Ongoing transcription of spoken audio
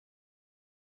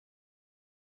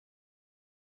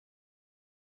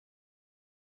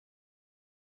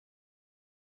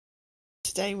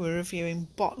Today we're reviewing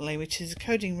Botley, which is a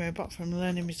coding robot from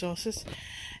Leasrning Resources.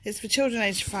 It's for children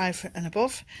aged 5 and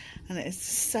above, and it is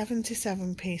a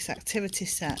 77-piece activity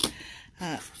set,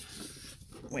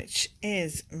 which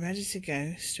is ready to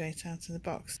go straight out of the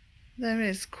box. There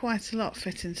is quite a lot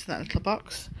fit into that little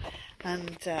box,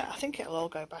 and I think it'll all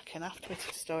go back in afterwards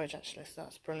for storage actually, so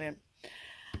that's brilliant.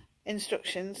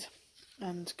 Instructions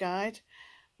and guide,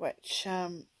 which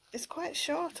it's quite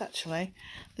short actually.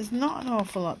 There's not an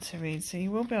awful lot to read, so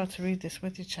you will be able to read this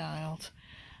with your child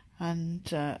and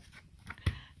they'll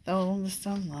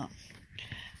understand that.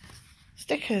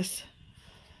 Stickers,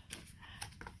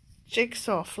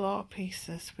 jigsaw floor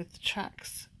pieces with the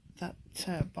tracks that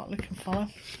Botley can follow.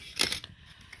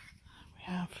 We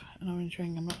have an orange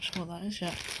ring, I'm not sure what that is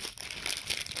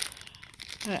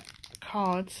yet.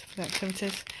 Cards for the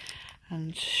activities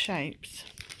and shapes.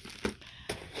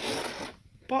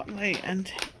 Botley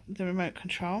and the remote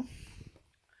control,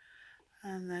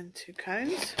 and then 2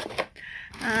 cones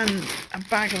and a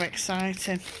bag of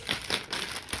exciting.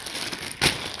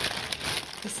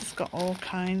 This has got all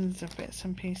kinds of bits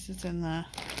and pieces in there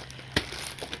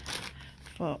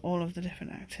for all of the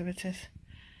different activities.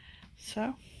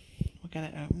 So we'll get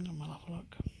it opened and we'll have a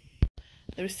look.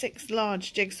 There are 6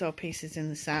 large jigsaw pieces in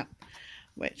the set,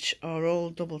 which are all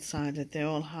double-sided. They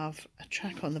all have a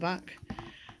track on the back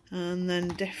and then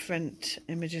different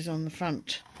images on the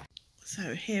front.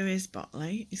 So here is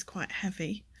Botley. He's quite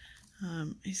heavy.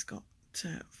 He's got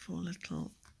 4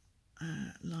 little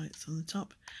lights on the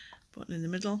top, button in the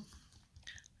middle,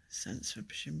 sensor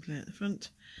presumably at the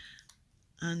front,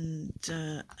 and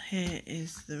here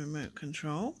is the remote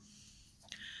control,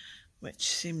 which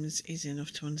seems easy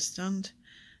enough to understand.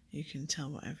 You can tell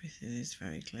what everything is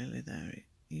very clearly there,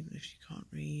 even if you can't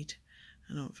read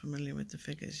and aren't familiar with the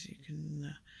figures.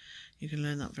 You can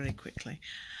learn that very quickly.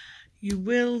 You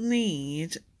will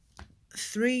need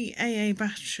 3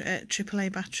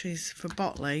 AAA batteries for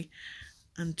Botley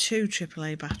and 2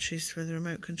 AAA batteries for the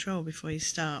remote control before you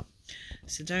start.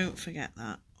 So don't forget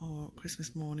that, or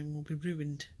Christmas morning will be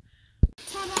ruined.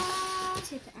 Ta-da!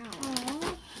 Tip it out.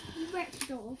 Aww, you wrecked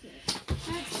it all of it.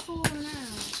 That's fallen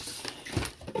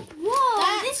out.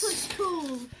 Whoa, this looks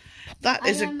cool. That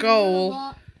is a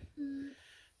goal.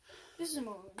 This is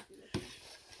more.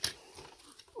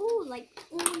 Oh, like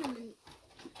ornament.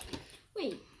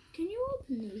 Wait, can you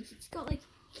open these? It's got like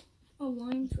a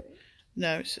line through it.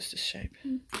 No, it's just a shape.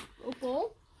 A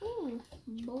ball? Oh,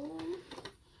 ball.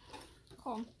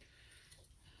 Come on.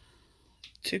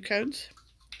 2 cones.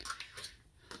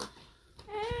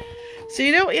 So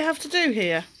you know what you have to do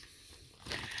here?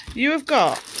 You have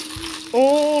got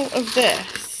all of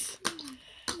this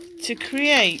to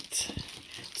create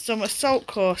some assault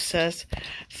courses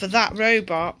for that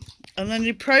robot, and then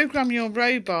you program your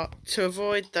robot to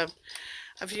avoid them.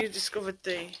 Have you discovered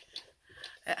it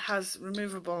has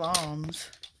removable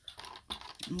arms?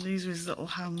 And these are his little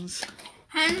hands.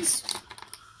 Hands?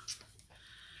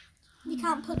 You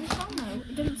can't put this on though,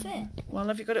 it doesn't fit. Well,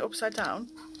 have you got it upside down?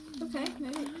 Okay,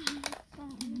 maybe.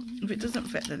 If it doesn't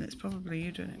fit, then it's probably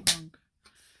you doing it wrong.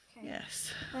 Okay.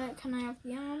 Yes. Can I have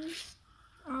the arms?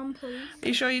 Arm, please. Are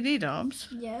you sure you need arms?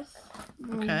 Yes.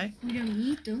 Okay. We don't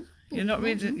need them. You're not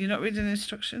reading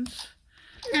instructions?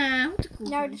 No.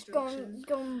 No, just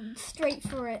going straight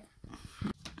for it.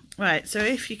 Right, so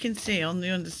if you can see on the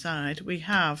underside, we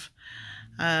have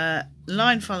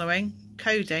line following,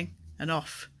 coding, and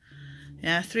off.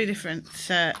 Yeah, 3 different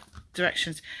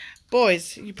directions.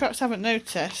 Boys, you perhaps haven't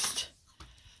noticed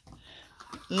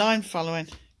line following.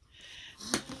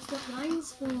 What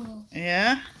lines for?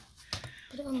 Yeah.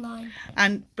 Put it on line.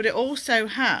 But it also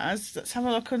has, let's have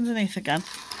a look underneath again.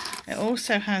 It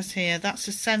also has here, that's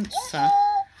a sensor.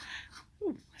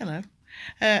 Ooh, hello.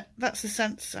 That's a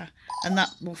sensor, and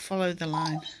that will follow the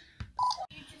line.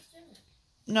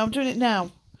 No, I'm doing it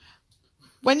now.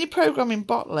 When you're programming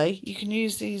Botley, you can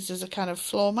use these as a kind of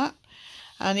floor mat,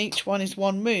 and each one is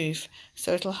 1 move,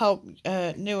 so it'll help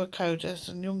newer coders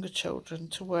and younger children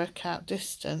to work out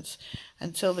distance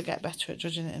until they get better at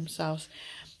judging it themselves.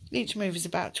 Each move is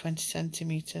about 20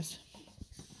 centimetres.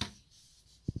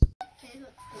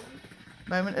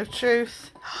 Moment of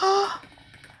truth. Oh.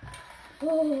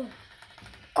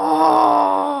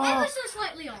 Oh! Ever so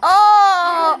slightly off.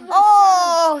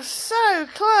 Oh, so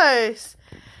close.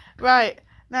 Right,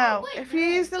 now if you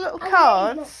use the little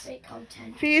cards,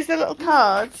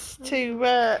 to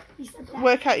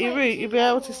work out your route, you'll be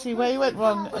able to see where you went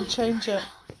wrong and change it.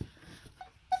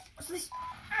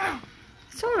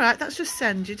 It's alright, that's just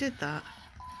send, you did that.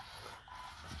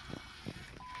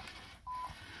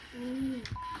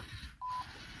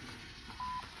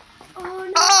 Oh,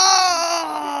 no.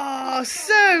 Oh,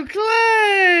 so close.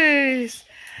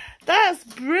 That's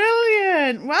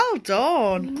brilliant. Well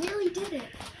done. You nearly did it.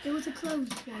 It was a close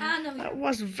one. That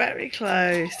was very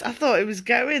close. I thought it was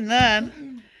going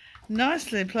then.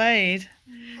 Nicely played.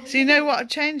 So you know what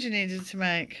change you needed to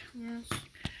make? Yes.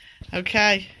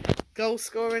 Okay. Goal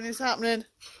scoring is happening.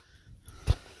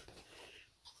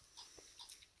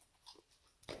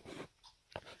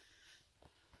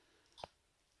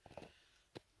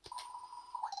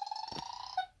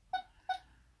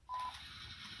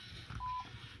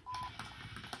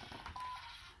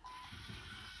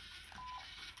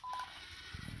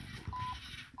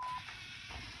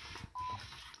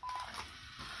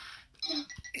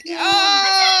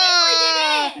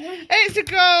 Oh, it's a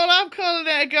goal. I'm calling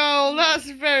it a goal. That's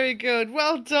very good.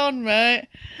 Well done, mate.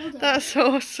 Well done. That's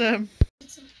awesome.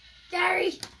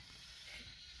 Gary.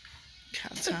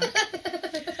 Cat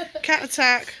attack. Cat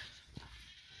attack.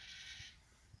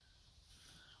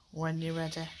 When you're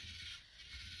ready.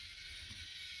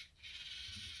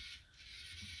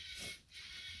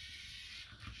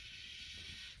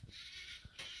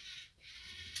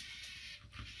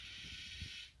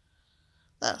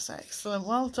 That's excellent.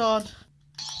 Well done.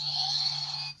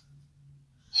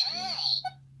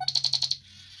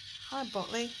 Hi,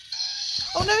 Botley.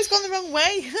 Oh no, he's gone the wrong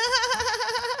way.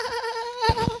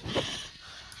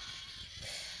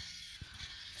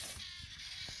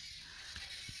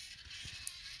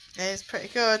 Yeah, it's pretty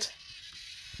good.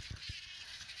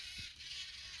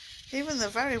 Even the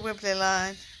very wibbly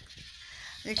line.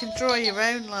 You can draw your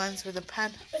own lines with a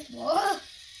pen. What?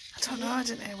 I don't know, I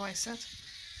didn't hear what he said.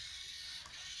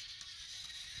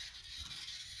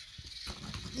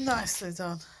 Nicely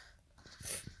done.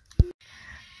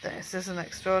 This is an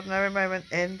extraordinary moment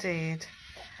indeed.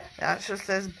 It actually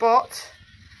says bot,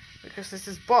 because this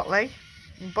is Botley,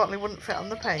 and Botley wouldn't fit on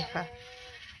the paper.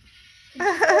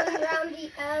 Around the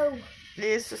O.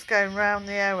 He is just going round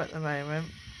the O at the moment.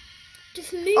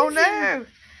 Just moving. Oh no!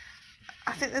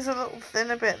 I think there's a little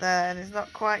thinner bit there and he's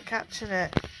not quite catching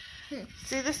it.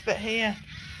 See this bit here?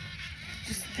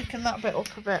 Just thicken that bit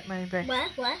up a bit maybe. Where?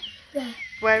 There.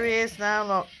 Where he is now,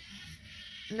 look.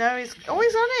 No, he's on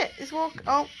it. He's walking.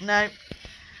 Oh no,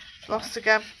 lost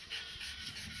again.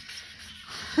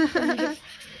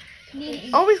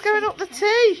 Oh, he's going up the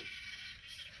T,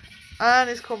 and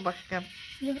he's come back again.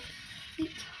 There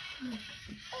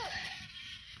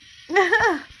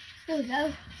we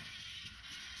go.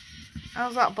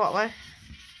 How's that, Botley?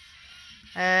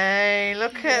 Hey,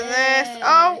 look at this.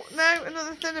 Oh no,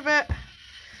 another thinner bit.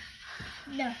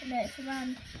 No, it's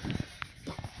around.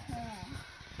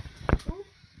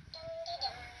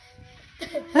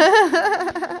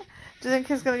 Do you think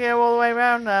he's going to go all the way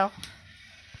around now?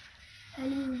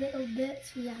 Any little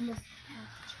bits we almost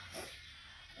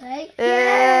have. Right?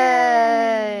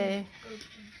 Yay!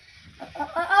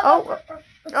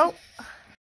 Oh,